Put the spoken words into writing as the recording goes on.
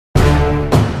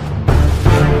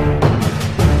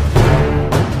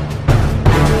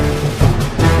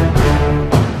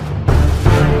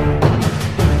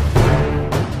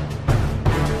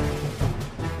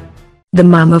The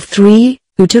mum of 3,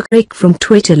 who took a break from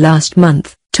Twitter last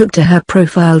month, took to her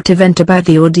profile to vent about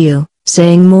the ordeal,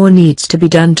 saying more needs to be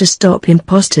done to stop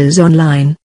imposters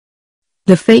online.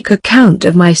 The fake account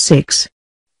of my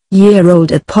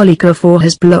 6-year-old at Polyco4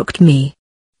 has blocked me.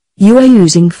 You are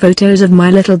using photos of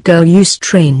my little girl, you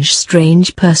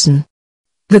strange person.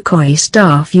 The Koi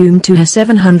star fumed to her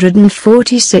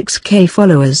 746k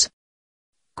followers.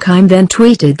 Kym then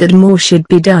tweeted that more should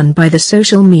be done by the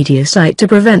social media site to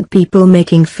prevent people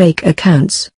making fake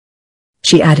accounts.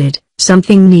 She added,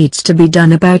 "Something needs to be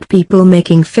done about people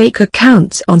making fake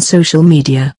accounts on social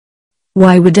media.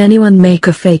 Why would anyone make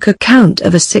a fake account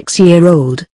of a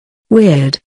 6-year-old?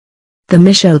 Weird." The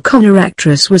Michelle Connor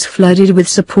actress was flooded with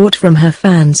support from her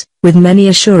fans, with many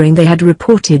assuring they had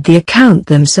reported the account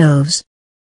themselves.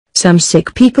 "Some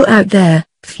sick people out there,"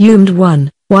 fumed one,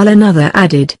 while another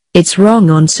added, "It's wrong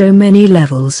on so many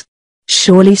levels.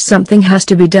 Surely something has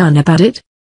to be done about it."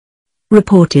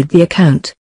 Reported the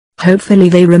account. "Hopefully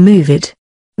they remove it.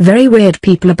 Very weird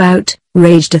people about,"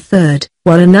 raged a third,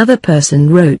 while another person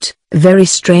wrote, "Very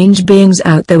strange beings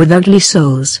out there with ugly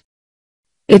souls."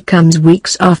 It comes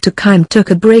weeks after Kym took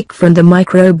a break from the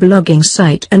microblogging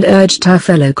site and urged her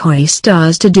fellow Koi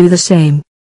stars to do the same.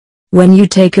 When you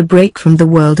take a break from the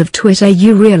world of Twitter,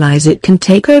 you realize it can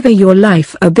take over your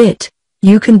life a bit.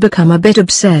 You can become a bit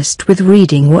obsessed with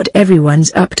reading what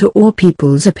everyone's up to or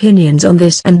people's opinions on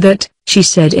this and that, she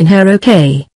said in her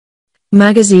OK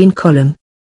magazine column.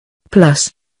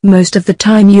 Plus, most of the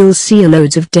time you'll see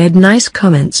loads of dead nice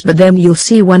comments, but then you'll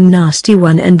see one nasty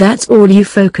one and that's all you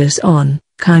focus on,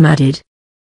 Kym added.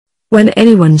 "When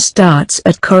anyone starts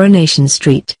at Coronation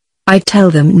Street, I tell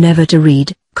them never to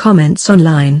read comments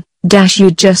online,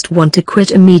 you just want to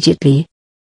quit immediately."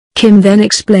 Kym then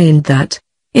explained that,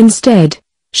 instead,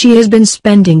 she has been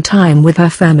spending time with her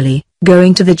family,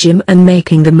 going to the gym and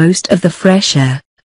making the most of the fresh air.